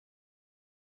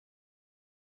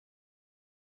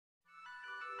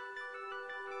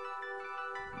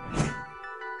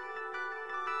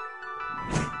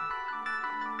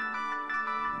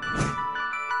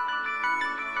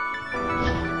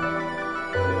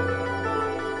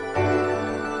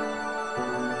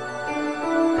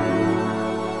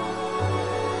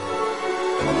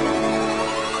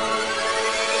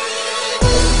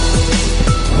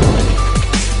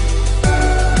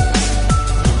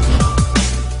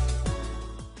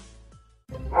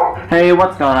Hey,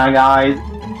 what's going on, guys?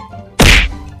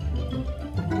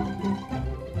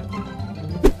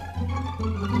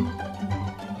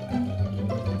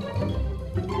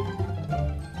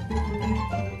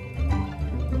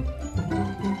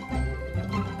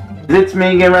 It's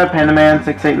me, Gamertag Panda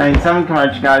 6897, coming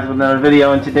at you guys with another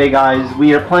video, and today, guys,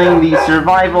 we are playing the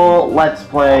survival Let's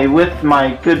Play with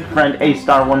my good friend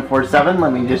AStar 147.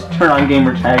 Let me just turn on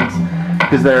Gamertags,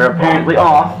 because they're apparently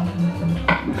off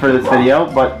for this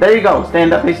video, but there you go,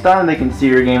 stand up AStar, and they can see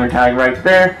your Gamertag right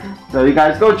there. So you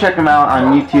guys go check them out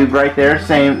on YouTube right there,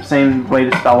 same way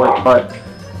to spell it. But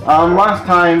last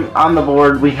time on the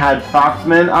board we had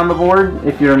Foxman on the board,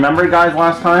 if you remember, guys.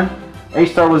 Last time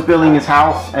AStar was building his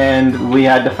house and we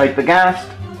had to fight the ghast.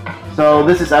 So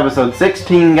this is episode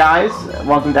 16, guys.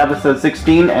 Welcome to episode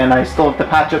 16, and I still have to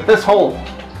patch up this hole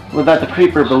that the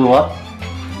creeper blew up.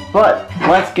 But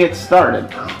let's get started.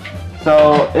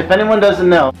 So if anyone doesn't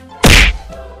know,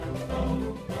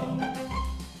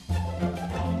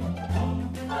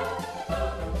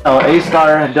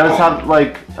 AStar does have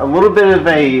like a little bit of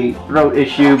a throat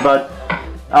issue, but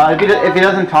if he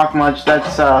doesn't talk much,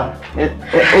 that's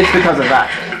it's because of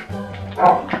that.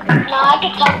 No, I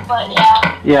can talk, but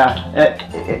yeah.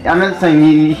 Yeah, I'm not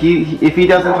saying if he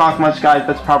doesn't talk much, guys,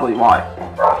 that's probably why.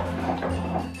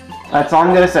 That's all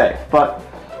I'm gonna say. But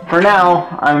for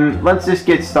now, let's just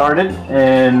get started.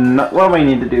 And what do I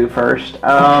need to do first?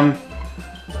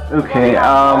 Okay.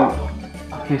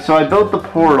 Okay. So I built the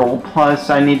portal. Plus,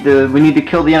 we need to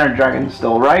kill the Ender Dragon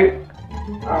still, right?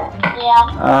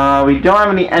 Yeah. We don't have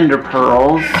any Ender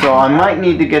Pearls, so I might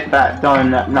need to get that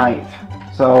done at night.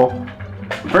 So,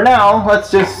 for now,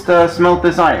 let's just smelt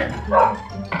this iron.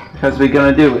 Because we're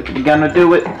gonna do it. We're gonna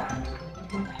do it.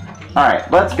 Alright,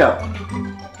 let's go.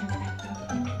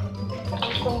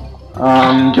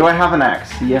 Do I have an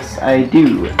axe? Yes, I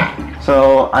do.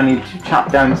 So, I need to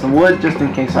chop down some wood just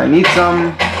in case I need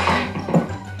some.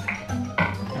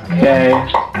 Okay. A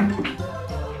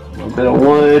little bit of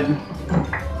wood.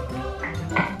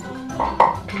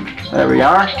 There we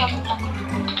are.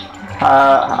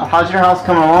 How's your house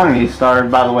coming along, AStar,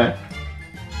 by the way?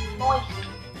 Nice.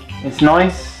 It's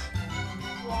nice?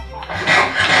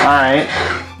 Yeah. Alright.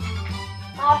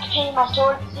 I have to change my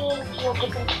sword soon to a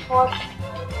different sword.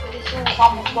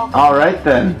 Alright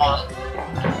then.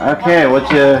 Okay,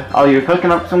 oh, you're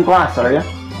cooking up some glass, are you?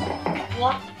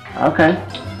 Yeah. Okay.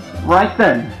 Right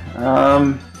then.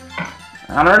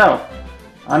 I don't know.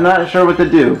 I'm not sure what to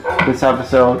do this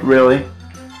episode, really.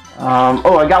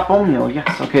 Oh, I got bone meal,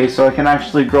 yes. Okay, so I can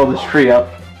actually grow this tree up.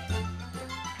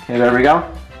 Okay, there we go.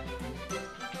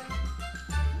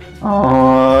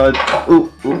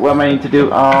 What am I need to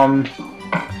do?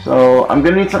 So I'm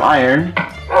gonna need some iron.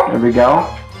 There we go.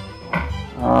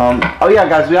 Oh yeah,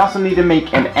 guys, we also need to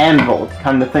make an anvil,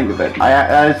 come to think of it.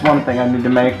 That is one thing I need to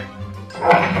make.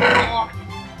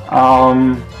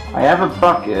 I have a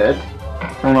bucket.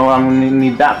 Don't know what I'm gonna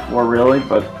need that for, really,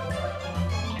 but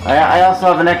I also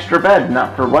have an extra bed,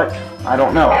 not for what? I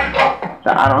don't know.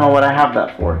 I don't know what I have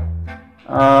that for.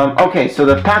 Okay, so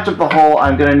to patch up the hole,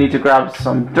 I'm gonna need to grab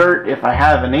some dirt if I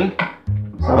have any.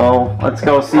 So let's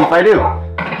go see if I do.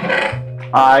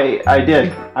 I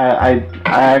did. I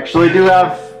actually do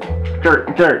have dirt.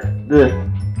 Ugh.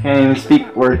 Can't even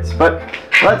speak words. But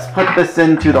let's put this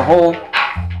into the hole.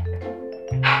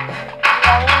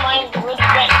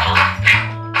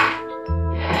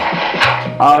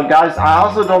 Guys, I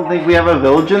also don't think we have a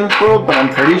village in this world, but I'm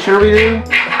pretty sure we do.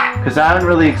 Because I haven't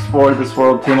really explored this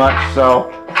world too much, so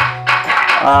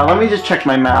let me just check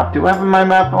my map. Do I have my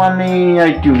map on me?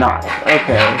 I do not.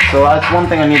 Okay, so that's one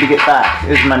thing I need to get back,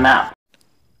 is my map.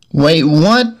 Wait,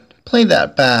 what? Play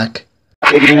that back.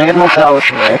 So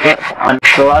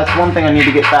that's one thing I need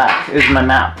to get back, is my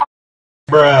map.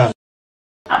 Bruh.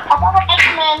 I found an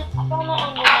Enderman. I found an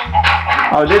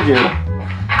Enderman. Oh, did you?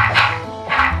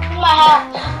 In my house.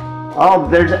 Oh,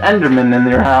 there's an Enderman in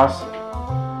your house.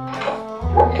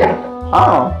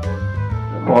 Oh.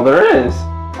 Well, there is.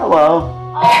 Hello.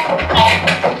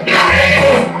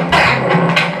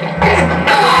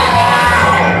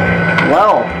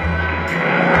 Well,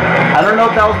 I don't know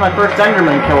if that was my first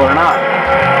Enderman kill or not.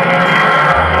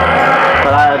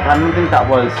 But I don't think that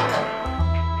was.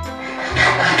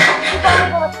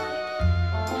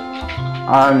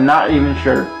 I'm not even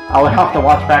sure. I'll have to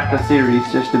watch back the series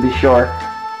just to be sure.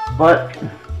 But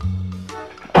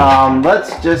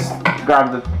let's just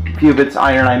grab the few bits of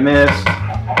iron I missed.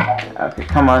 Okay,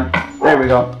 come on. There we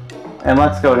go. And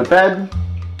let's go to bed.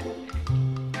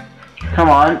 Come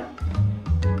on.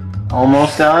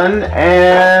 Almost done.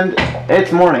 And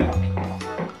it's morning.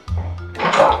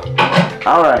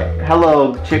 Alright.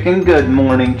 Hello, chicken. Good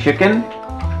morning, chicken.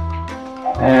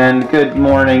 And good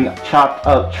morning, chopped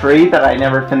up tree that I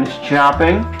never finished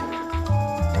chopping.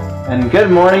 And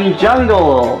good morning,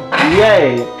 jungle!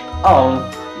 Yay! Oh,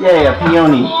 yay, a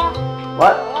peony.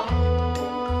 What?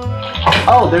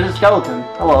 Oh, there's a skeleton.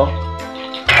 Hello.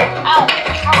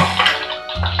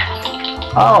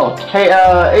 Oh, hey,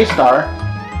 AStar.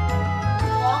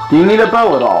 Do you need a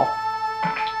bow at all?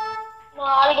 No,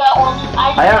 I already got one.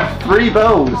 I have 3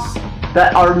 bows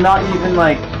that are not even,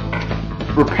 like,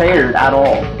 repaired at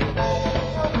all.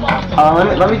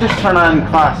 Let me just turn on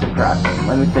classic crafting.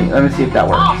 Let me see if that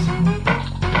works.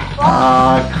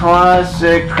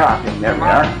 Classic crafting. There we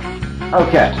are.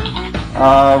 Okay.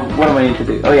 What do I need to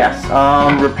do? Oh yes.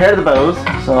 Repair the bows.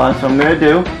 So that's what I'm gonna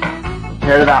do.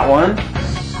 Repair that one,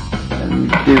 and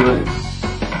do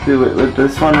it with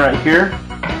this one right here.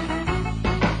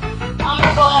 I'm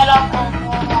gonna go head up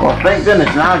and. Well, thank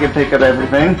goodness now I can pick up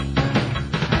everything.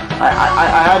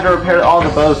 I had to repair all the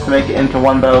bows to make it into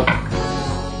one bow.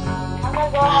 I'm gonna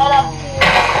go head up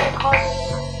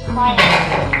to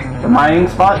mining. The mining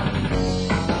spot?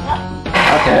 Yep.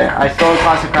 Okay, I still have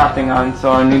classic crafting on,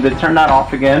 so I need to turn that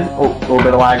off again. Oh, a little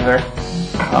bit of lag there.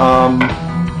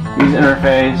 Use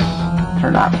interface,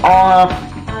 turn that off.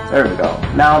 There we go.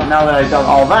 Now that I've done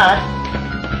all that,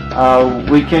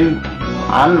 we can,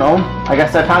 I don't know, I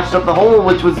guess I patched up the hole,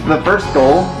 which was the first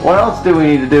goal. What else do we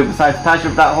need to do besides patch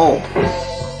up that hole?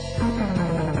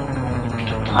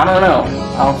 I don't know.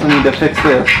 I also need to fix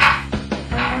this.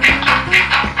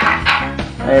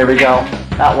 There we go.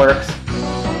 That works.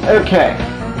 Okay.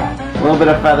 A little bit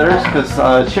of feathers,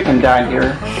 because chicken died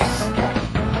here.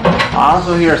 I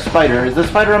also hear a spider. Is the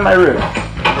spider on my roof?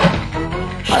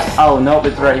 Oh, nope,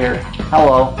 it's right here.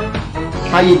 Hello.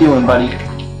 How you doing, buddy?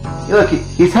 Look,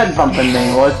 he's head bumping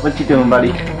me. What you doing,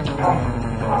 buddy?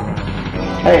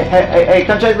 Hey,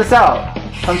 come check this out.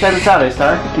 Come check this out,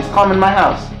 AStar. He's climbing my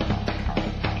house.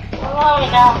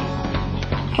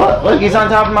 Look, he's on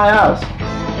top of my house.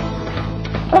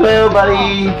 Hello,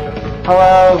 buddy.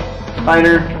 Hello,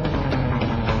 spider.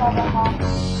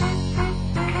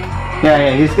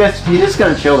 Yeah, he's just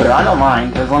gonna chill there. I don't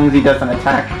mind, as long as he doesn't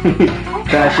attack.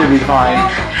 Then I should be fine.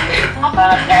 I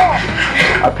found a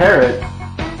parrot. A parrot?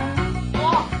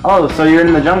 Yeah. Oh, so you're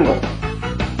in the jungle.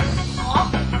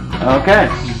 Yeah. Okay.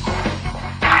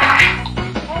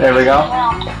 There we go.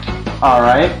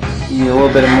 Alright. Need a little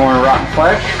bit of more rotten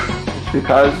flesh. Just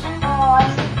because. I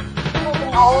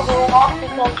can hold it off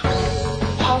because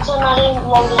pencil not even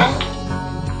loaded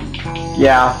in.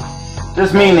 Yeah.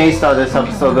 Just me and AStar this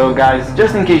episode though, guys,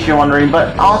 just in case you're wondering.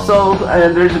 But also,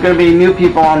 there's going to be new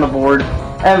people on the board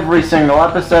every single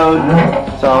episode.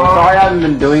 So, sorry I haven't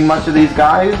been doing much of these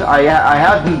guys. I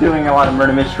have been doing a lot of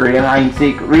murder mystery and hide and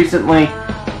seek recently,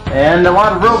 and a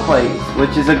lot of role plays,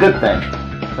 which is a good thing.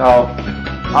 So,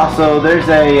 also, there's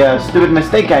a stupid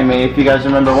mistake I made, if you guys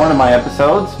remember one of my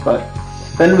episodes, but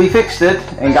then we fixed it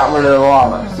and got rid of the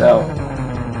lava, so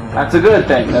that's a good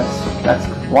thing. That's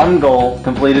one goal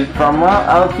completed from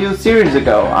a few series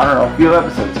ago. I don't know, a few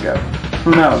episodes ago.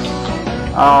 Who knows?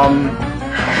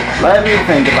 Let me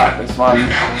think about this one.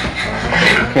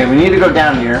 Okay, we need to go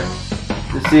down here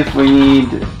to see if we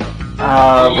need.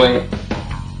 Wait.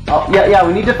 Oh, yeah,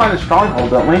 we need to find a stronghold,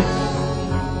 don't we?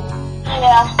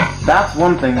 Yeah. That's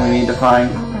one thing we need to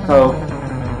find. So,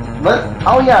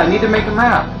 oh yeah, I need to make a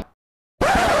map.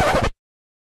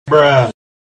 Bruh.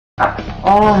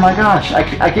 Oh my gosh,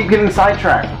 I keep getting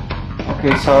sidetracked.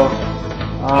 Okay, so,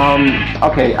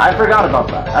 okay, I forgot about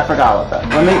that.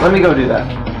 Let me go do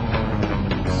that.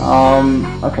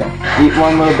 Okay, eat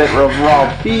one little bit of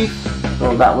raw beef,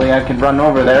 so that way I can run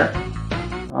over there.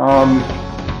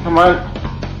 Come on.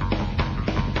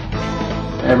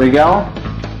 There we go.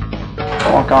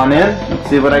 Walk on in, let's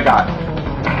see what I got.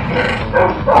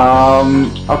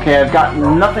 Okay, I've got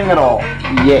nothing at all.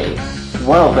 Yay.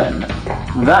 Well then,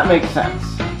 that makes sense.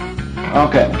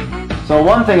 Okay, so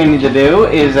one thing I need to do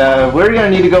is, we're gonna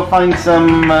need to go find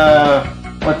some,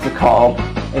 what's it called?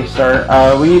 AStar.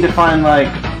 We need to find, like,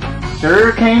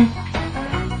 sugarcane?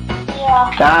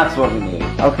 Yeah. That's what we need.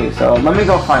 Okay, so let me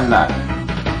go find that.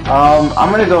 I'm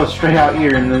gonna go straight out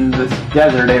here in this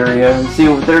desert area and see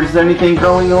if there's anything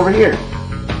growing over here.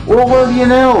 Well, what do you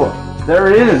know?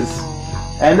 There is.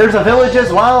 And there's a village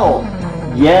as well.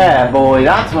 Yeah, boy,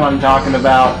 that's what I'm talking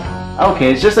about.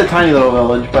 Okay, it's just a tiny little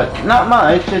village, but not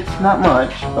much. It's not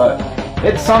much, but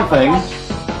it's something.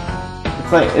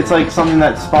 It's like something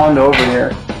that spawned over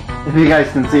here. If you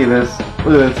guys can see this.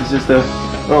 Look at this, it's just a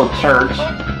little church. Does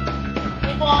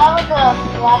it have like a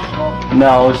blacksmith?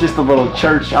 No, it's just a little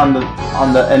church in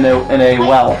a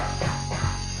well.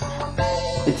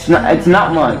 It's not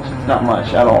much. It's not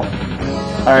much at all.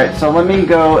 Alright, so let me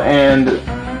go and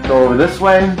go over this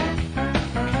way.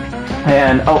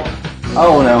 And,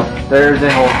 oh no, there's a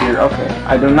hole here. Okay,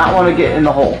 I do not want to get in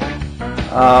the hole.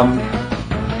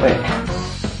 Wait.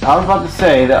 I was about to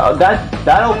say that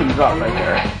opens up right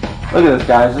there. Look at this,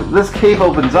 guys. This cave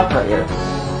opens up right here.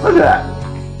 Look at that.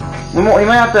 We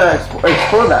might have to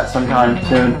explore that sometime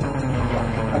soon.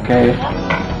 Okay.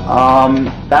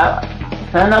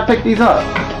 Can I not pick these up?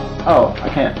 Oh, I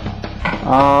can't.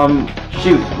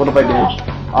 Shoot. What if I do?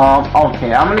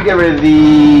 Okay. I'm gonna get rid of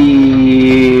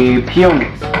the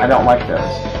peonies. I don't like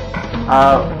those.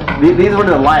 These were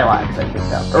the lilacs I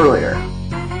picked up earlier.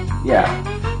 Yeah.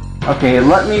 Okay.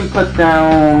 Let me put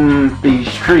down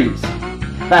these trees.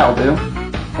 That'll do.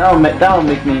 That'll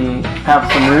make me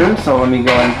have some room, so let me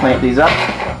go and plant these up.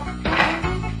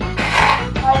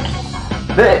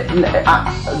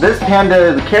 This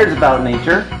panda cares about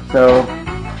nature, so...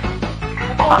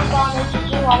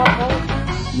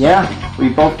 yeah, we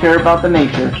both care about the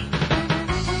nature.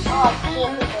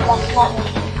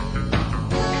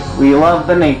 We love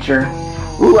the nature.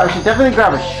 Ooh, I should definitely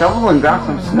grab a shovel and grab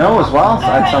some snow as well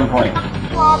at some point.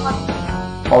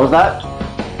 What was that?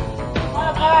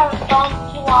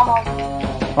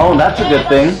 Oh, that's a good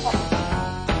thing.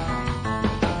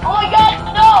 Oh my god,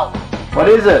 no! What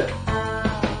is it?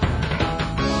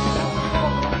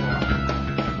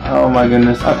 Oh my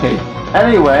goodness. Okay.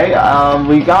 Anyway,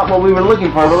 we got what we were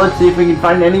looking for, but let's see if we can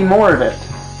find any more of it.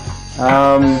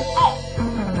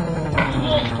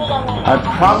 I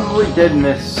probably did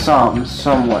miss some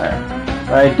somewhere,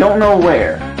 but I don't know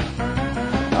where.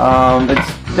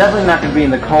 It's definitely not going to be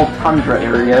in the cold tundra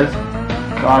areas.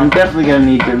 So I'm definitely going to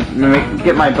need to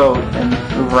get my boat and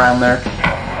move around there.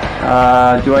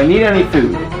 Do I need any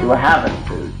food? Do I have any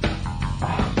food?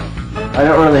 I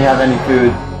don't really have any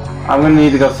food. I'm going to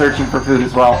need to go searching for food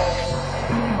as well.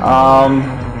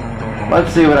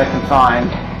 Let's see what I can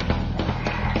find.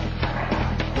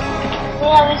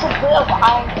 Yeah, there's a bit of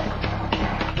iron.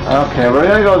 Okay, we're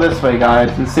going to go this way, guys,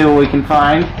 and see what we can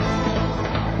find.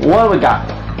 What have we got?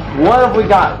 What have we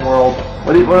got, world?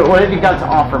 What have you got to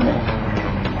offer me?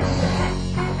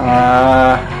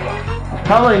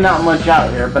 Probably not much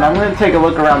out here, but I'm going to take a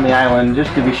look around the island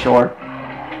just to be sure.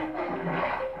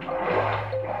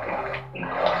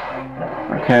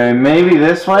 Okay, maybe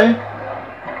this way?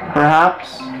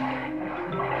 Perhaps?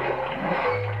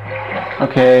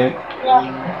 Okay.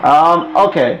 Yeah.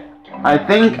 Okay. I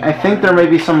think there may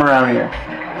be some around here.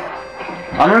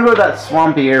 I'm going to go to that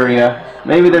swampy area.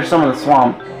 Maybe there's some in the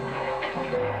swamp.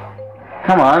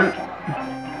 Come on.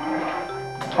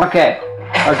 Okay.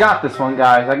 I got this one,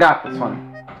 guys. I got this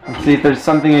one. Let's see if there's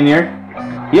something in here.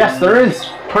 Yes, there is.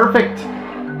 Perfect.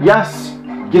 Yes.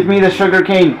 Give me the sugar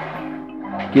cane.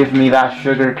 Give me that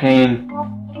sugar cane.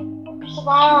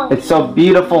 It's so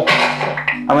beautiful.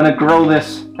 I'm gonna grow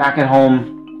this back at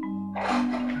home.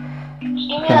 Give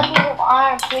me that piece of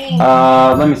iron, please.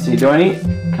 Let me see.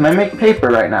 Can I make paper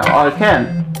right now? Oh, I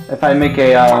can. If I make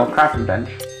a crafting bench.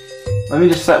 Let me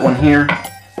just set one here.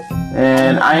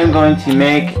 And I am going to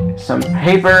make some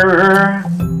paper.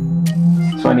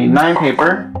 So I need 9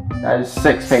 paper. That is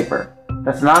 6 paper.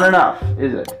 That's not enough,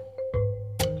 is it?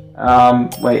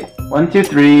 Wait. 1, 2,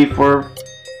 3, 4,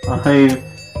 5.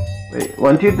 Wait.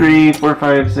 1, 2, 3, 4,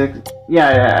 5, 6.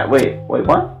 Yeah. Wait,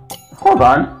 what? Hold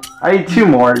on. I need 2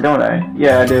 more, don't I?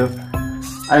 Yeah, I do.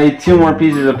 I need 2 more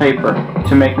pieces of paper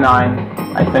to make 9,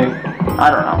 I think. I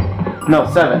don't know. No,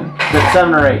 7. Is it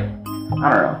 7 or 8? I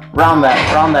don't know. Round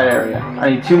that area. I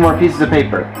need 2 more pieces of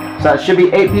paper. So that should be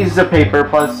 8 pieces of paper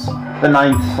plus the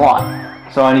 9th slot.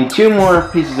 So I need 2 more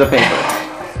pieces of paper,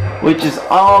 which is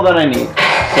all that I need.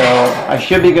 So I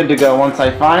should be good to go once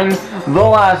I find the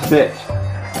last bit.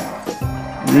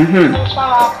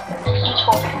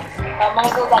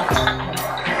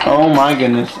 Oh my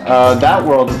goodness. That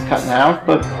world is cut in half,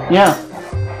 but yeah.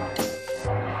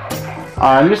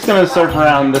 I'm just gonna surf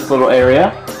around this little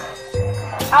area.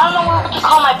 I don't know what to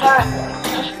call my parrot.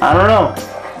 I don't know.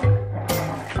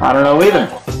 I don't know either.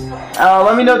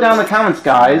 Let me know down in the comments,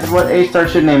 guys, what AStar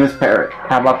should name his parrot.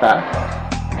 How about that?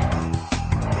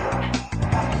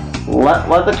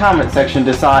 Let the comment section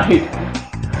decide.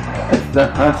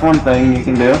 That's one thing you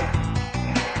can do.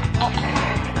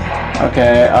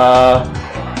 Okay,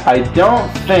 I don't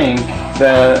think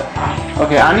that...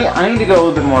 Okay, I need to go a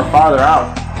little bit more farther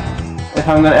out if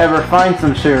I'm gonna ever find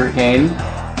some sugarcane.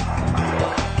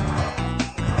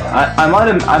 I might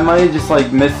have just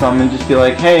like missed some and just be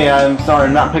like, hey, I'm sorry,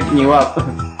 I'm not picking you up.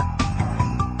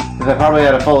 Because I probably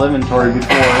had a full inventory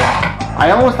before.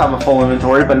 I almost have a full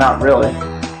inventory, but not really.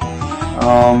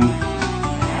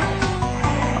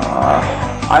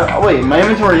 Wait, my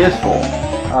inventory is full.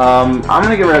 I'm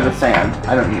gonna get rid of the sand.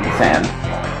 I don't need the sand.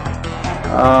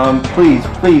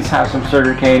 Please have some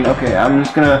sugarcane. Okay, I'm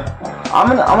gonna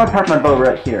park my boat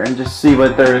right here and just see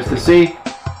what there is to see.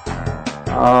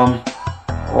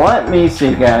 Let me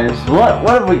see, guys. What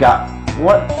have we got?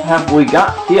 What have we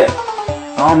got here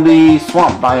on the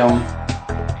swamp biome?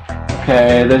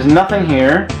 Okay, there's nothing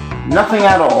here. Nothing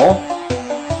at all.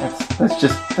 That's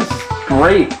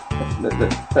great.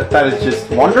 That is just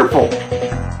wonderful.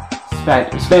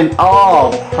 Spin.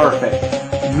 Oh, perfect.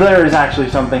 There is actually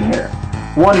something here.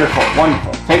 Wonderful,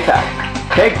 wonderful. Take that.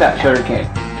 Take that, sugarcane.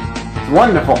 It's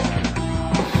wonderful.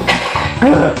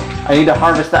 I need to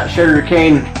harvest that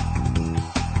sugarcane.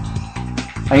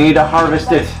 I need to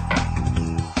harvest it.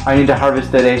 I need to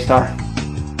harvest it, AStar.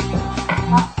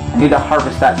 I need to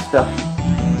harvest that stuff.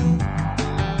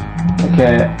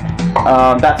 Okay.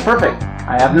 That's perfect.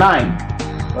 I have 9.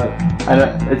 But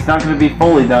it's not going to be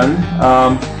fully done.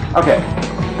 Okay.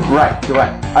 Right.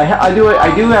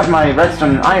 I do have my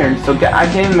redstone and iron, so I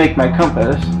can even make my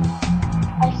compass.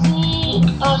 I see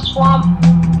a swamp.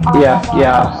 Yeah.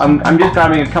 I'm just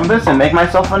grabbing a compass and make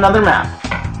myself another map.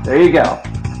 There you go.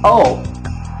 Oh,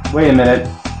 wait a minute,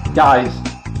 guys.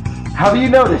 Have you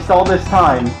noticed all this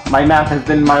time my map has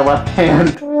been in my left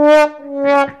hand? Oh,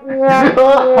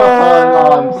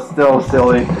 I'm still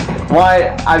silly.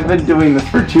 Why? I've been doing this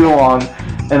for too long,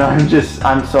 and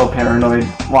I'm so paranoid.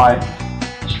 Why?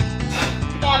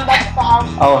 Yeah, back to the house.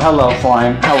 Oh, hello,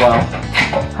 slime. Hello.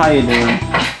 How you doing?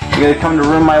 You gonna come to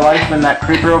ruin my life and that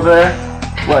creeper over there?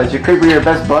 What, is your creeper your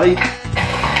best buddy?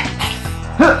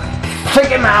 Check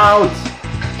him out!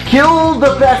 Kill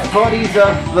the best buddies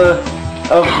of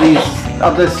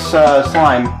this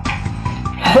slime.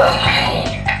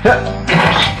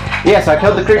 Yes, I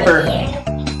killed the creeper.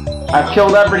 I've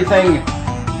killed everything.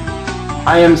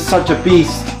 I am such a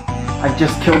beast. I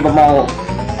just killed them all.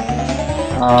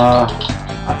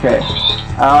 Okay.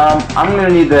 I'm gonna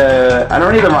need I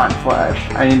don't need the rotten flesh.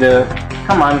 I need to,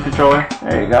 come on, controller.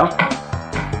 There you go.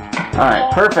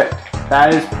 Alright, perfect.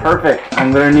 That is perfect.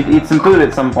 I'm gonna need to eat some food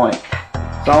at some point.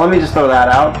 So let me just throw that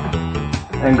out.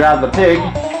 And grab the pig.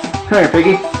 Come here,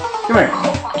 piggy. Come here.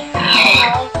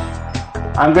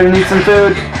 I'm gonna need some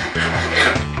food.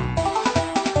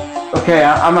 Okay,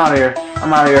 I'm out of here.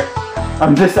 I'm out of here.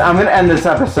 I'm gonna end this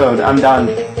episode. I'm done.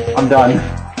 I'm done.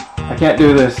 I can't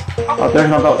do this. Oh, there's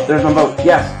my boat. There's my boat.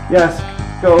 Yes.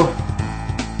 Go.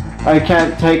 I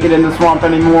can't take it in the swamp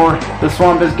anymore. The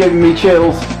swamp is giving me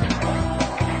chills.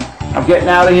 I'm getting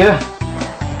out of here.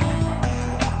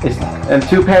 I'm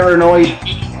too paranoid.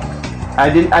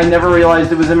 I never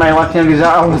realized it was in my left hand because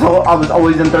I was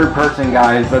always in third person,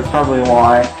 guys. That's probably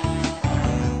why.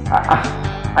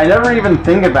 I never even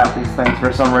think about these things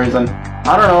for some reason.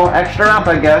 I don't know. Extra map,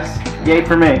 I guess. Yay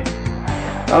for me.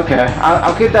 Okay,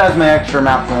 I'll keep that as my extra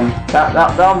map then.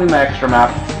 That'll be my extra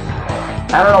map.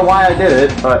 I don't know why I did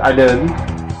it, but I did.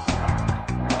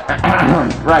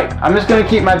 Right, I'm just gonna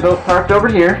keep my boat parked over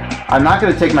here. I'm not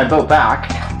gonna take my boat back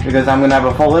because I'm gonna have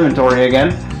a full inventory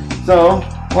again. So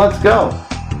let's go.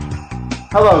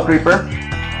 Hello, creeper.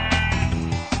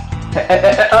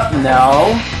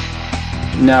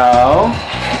 No,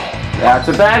 that's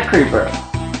a bad creeper.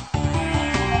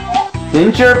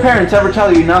 Didn't your parents ever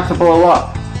tell you not to blow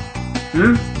up?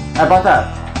 How about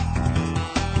that?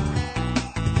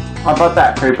 How about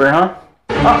that, creeper, huh?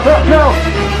 Oh, no!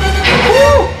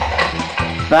 Woo!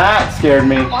 That scared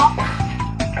me.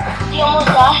 You almost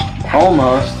died?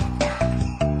 Almost.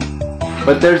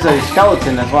 But there's a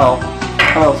skeleton as well.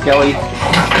 Hello, Skelly.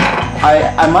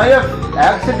 I might have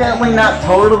accidentally, not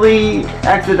totally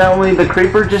accidentally, the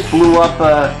creeper just blew up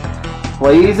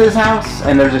Blaze's house,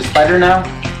 and there's a spider now.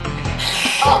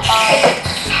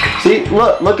 See,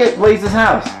 look at Blaze's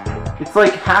house. It's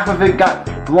like half of it got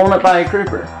blown up by a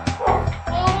creeper.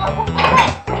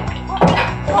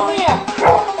 Over here.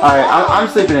 Alright, I'm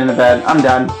sleeping in the bed. I'm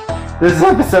done. This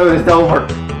episode is over.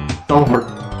 It's over.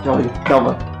 Joey, it's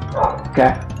over.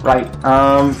 Okay, right.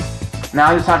 Now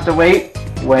I just have to wait.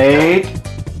 Wait.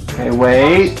 Okay,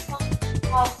 wait.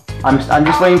 I'm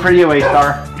just waiting for you,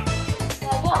 AStar.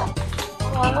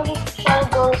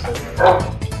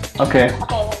 Okay.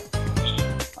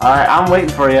 Alright, I'm waiting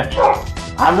for you.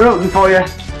 I'm rooting for you.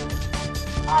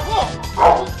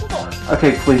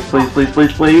 Okay,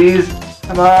 please.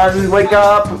 Come on, wake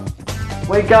up.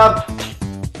 Wake up.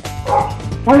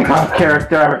 Wake up,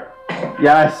 character.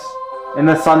 Yes, in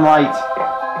the sunlight.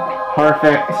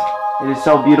 Perfect. It is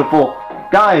so beautiful.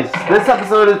 Guys, this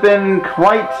episode has been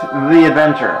quite the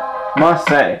adventure, must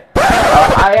say.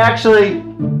 I actually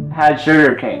had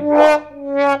sugarcane.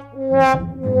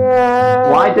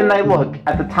 Why didn't I look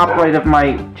at the top right of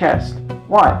my chest?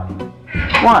 Why?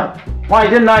 Why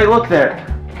didn't I look there?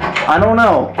 I don't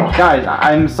know. Guys,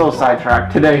 I'm so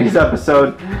sidetracked today's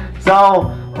episode.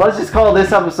 So, let's just call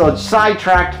this episode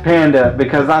Sidetracked Panda,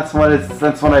 because that's what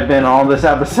I've been all this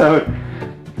episode.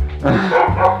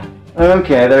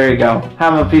 Okay, there you go.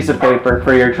 Have a piece of paper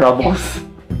for your troubles.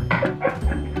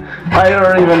 I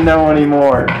don't even know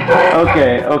anymore.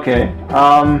 Okay.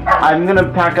 I'm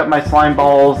gonna pack up my slime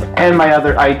balls and my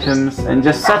other items and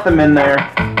just set them in there.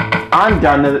 I'm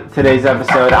done with today's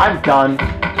episode. I'm done.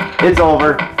 It's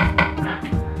over.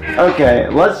 Okay,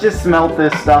 let's just smelt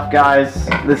this stuff, guys.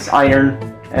 This iron.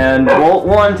 And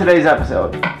we'll end today's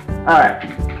episode. Alright,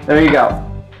 there you go.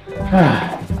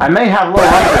 I may have a little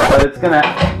hunger, but it's gonna...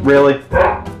 Really?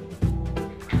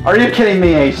 Are you kidding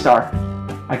me, AStar?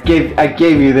 I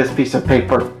gave you this piece of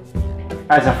paper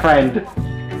as a friend.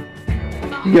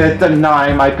 You gonna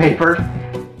deny my paper?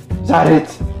 Is that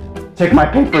it? Take my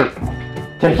paper.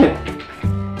 Take it.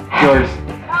 Yours.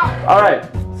 Alright,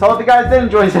 so if you guys did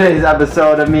enjoy today's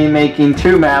episode of me making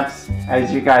 2 maps,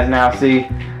 as you guys now see,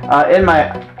 in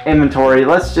my inventory,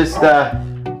 let's just,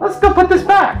 let's go put this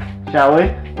back, shall we?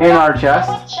 In our chest.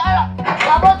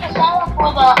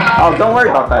 Oh, don't worry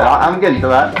about that. I'm getting to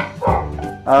that.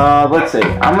 Let's see.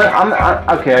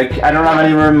 Okay, I don't have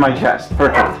any room in my chest.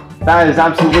 Perfect. That is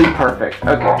absolutely perfect.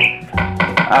 Okay.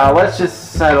 Let's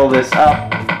just settle this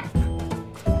up.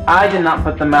 I did not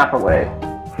put the map away.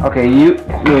 Okay, you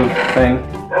move, thing.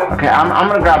 Okay, I'm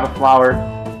gonna grab a flower.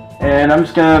 And I'm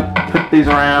just gonna put these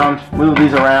around, move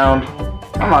these around.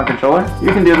 Come on, controller.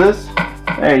 You can do this.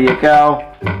 There you go.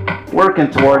 Working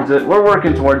towards it. We're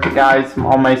working towards it, guys.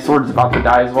 All my sword's about to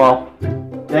die as well.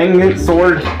 Dang it,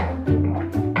 sword.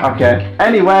 Okay.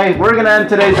 Anyway, we're gonna end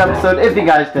today's episode. If you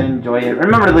guys did enjoy it,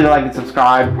 remember to leave a like and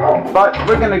subscribe. But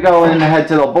we're gonna go in and head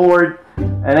to the board.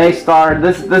 And AStar,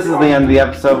 this is the end of the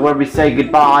episode where we say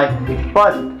goodbye.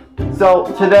 But so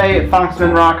today,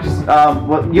 Foxman Rocks.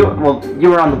 You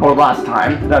were on the board last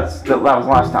time. That was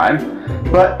last time.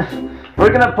 But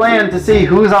we're gonna plan to see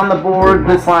who's on the board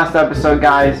this last episode,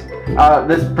 guys. Not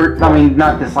this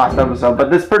last episode, but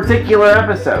this particular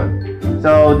episode.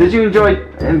 So, did you enjoy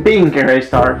being here,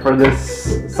 AStar, for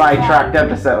this sidetracked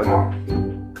episode?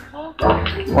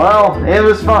 Well, it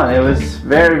was fun. It was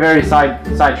very, very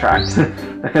sidetracked,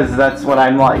 because that's what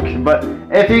I'm like. But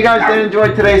if you guys did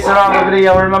enjoy today's survival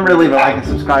video, remember to leave a like and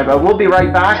subscribe. We'll be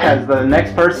right back as the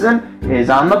next person is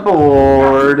on the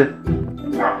board.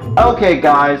 Okay,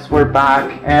 guys, we're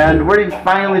back, and we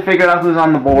finally figured out who's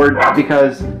on the board,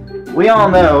 because we all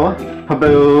know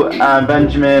Paboo,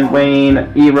 Benjamin,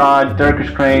 Wayne, Erod,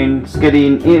 Darkish Crane,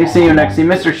 Skidding, See You Next,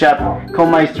 Mr. Shep,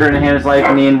 Colemeister, and Hannah's Life,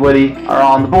 and Ian Woody are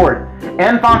all on the board.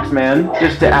 And Foxman,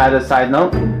 just to add a side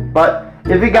note. But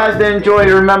if you guys did enjoy,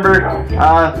 remember,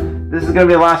 this is going to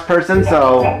be the last person,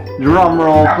 so drum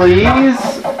roll, please.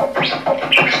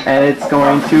 And it's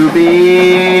going to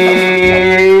be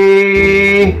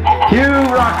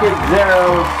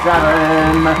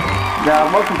Q-Rocket07.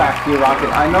 Welcome back, Q-Rocket.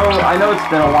 I know it's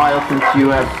been a while since you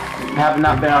have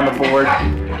not been on the board.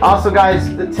 Also, guys,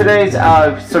 today's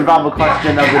survival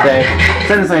question of the day,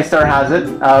 since AStar has it,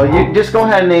 you just go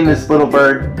ahead and name this little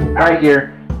bird right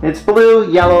here. It's blue,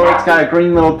 yellow, it's got a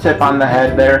green little tip on the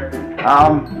head there.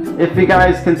 If you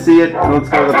guys can see it, let's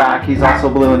go to the back. He's also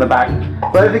blue in the back.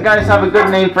 But if you guys have a good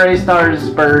name for AStar's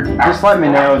bird, just let me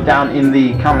know down in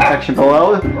the comment section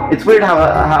below. It's weird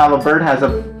how a bird has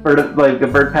a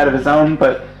bird pet of his own,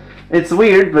 but it's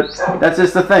weird, but that's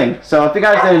just the thing. So if you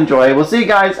guys did enjoy, we'll see you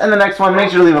guys in the next one. Make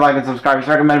sure to leave a like and subscribe. It's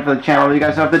recommended for the channel. You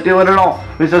guys don't have to do it at all.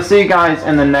 We shall see you guys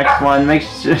in the next one. Make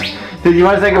sure. Did you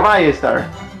want to say goodbye, AStar?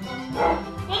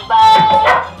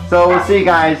 Goodbye. So we'll see you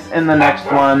guys in the next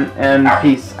one, and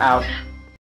peace out.